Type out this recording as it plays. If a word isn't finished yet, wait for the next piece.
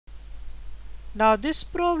Now this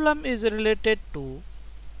problem is related to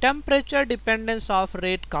temperature dependence of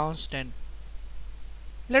rate constant.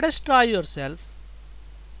 Let us try yourself.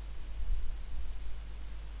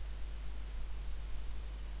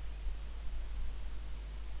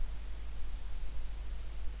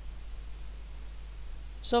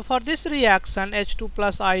 So for this reaction H2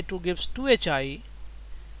 plus I2 gives 2HI.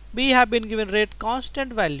 We have been given rate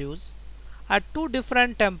constant values at two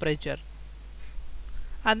different temperature,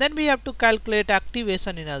 and then we have to calculate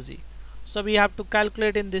activation energy. So we have to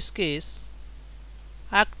calculate in this case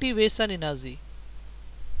activation energy.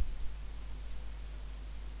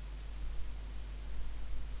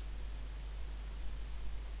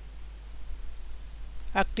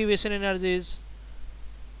 Activation energy is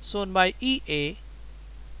shown by EA.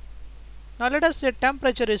 Now let us say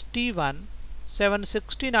temperature is T1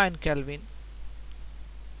 769 Kelvin.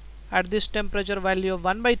 At this temperature value of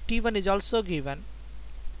 1 by T1 is also given.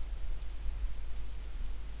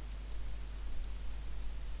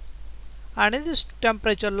 And in this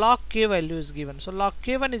temperature log K value is given. So log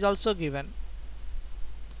K1 is also given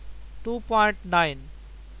 2.9.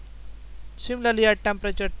 Similarly at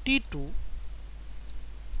temperature T2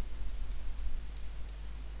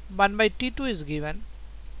 1 by T2 is given.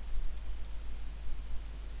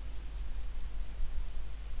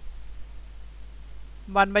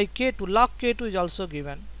 One by K2 log K2 is also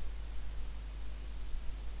given,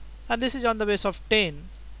 and this is on the base of 10.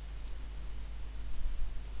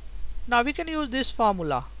 Now we can use this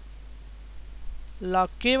formula. Log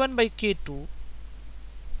K1 by K2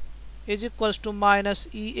 is equals to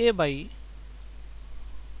minus EA by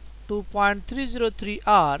 2.303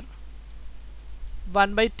 R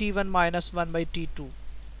 1 by T1 minus 1 by T2.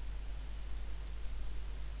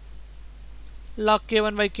 Log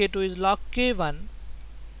K1 by K2 is log K1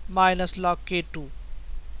 minus log K2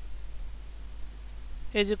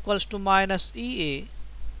 is equals to minus EA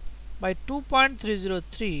by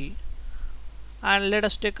 2.303, and let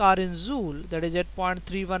us take R in joule, that is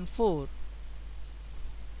 8.314.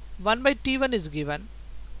 1 by T1 is given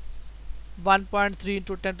 1.3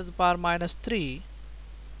 into 10 to the power minus 3.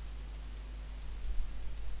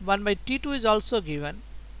 1 by T2 is also given,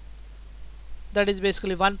 that is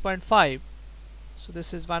basically 1.5. So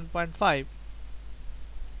this is 1.5.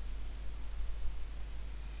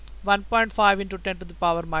 1.5 into 10 to the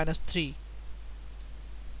power minus 3.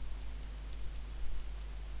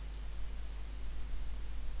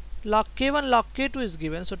 Log K1 log K2 is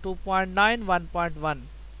given, so 2.9 1.1.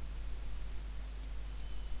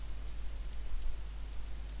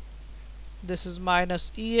 This is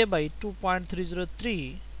minus EA by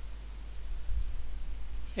 2.303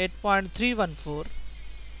 8.314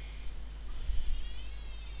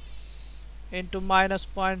 into minus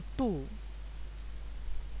 0.2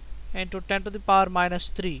 into 10 to the power minus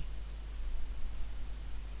 3.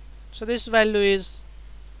 So this value is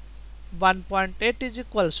 1.8 is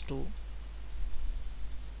equals to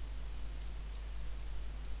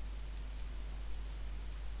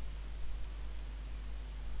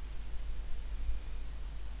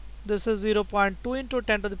this is 0.2 into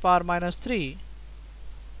 10 to the power minus 3.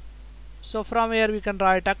 So from here we can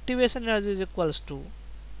write activation energy is equals to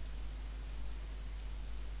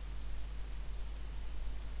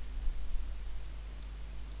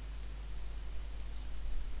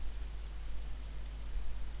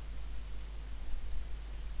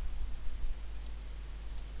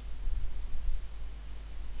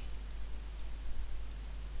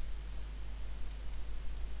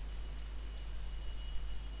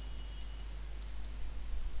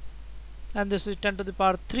and this is 10 to the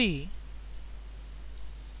power 3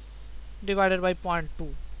 divided by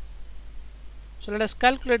 0.2. So let us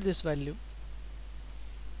calculate this value.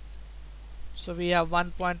 So we have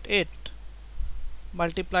 1.8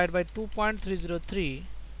 multiplied by 2.303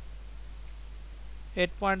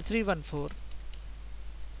 8.314,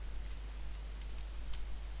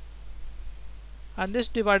 and this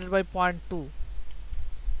divided by 0.2.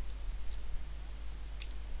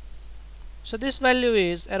 So this value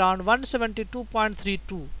is around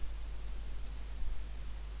 172.32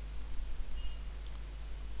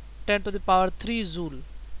 10 to the power 3 joule.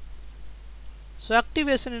 So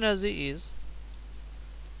activation energy is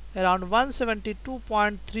around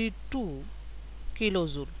 172.32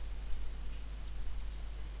 kilojoule.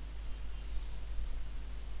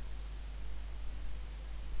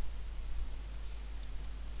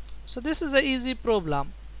 So this is an easy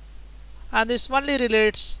problem, and this only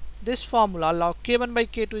relates this formula log K1 by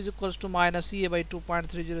K2 is equals to minus EA by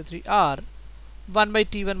 2.303 R 1 by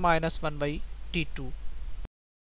T1 minus 1 by T2.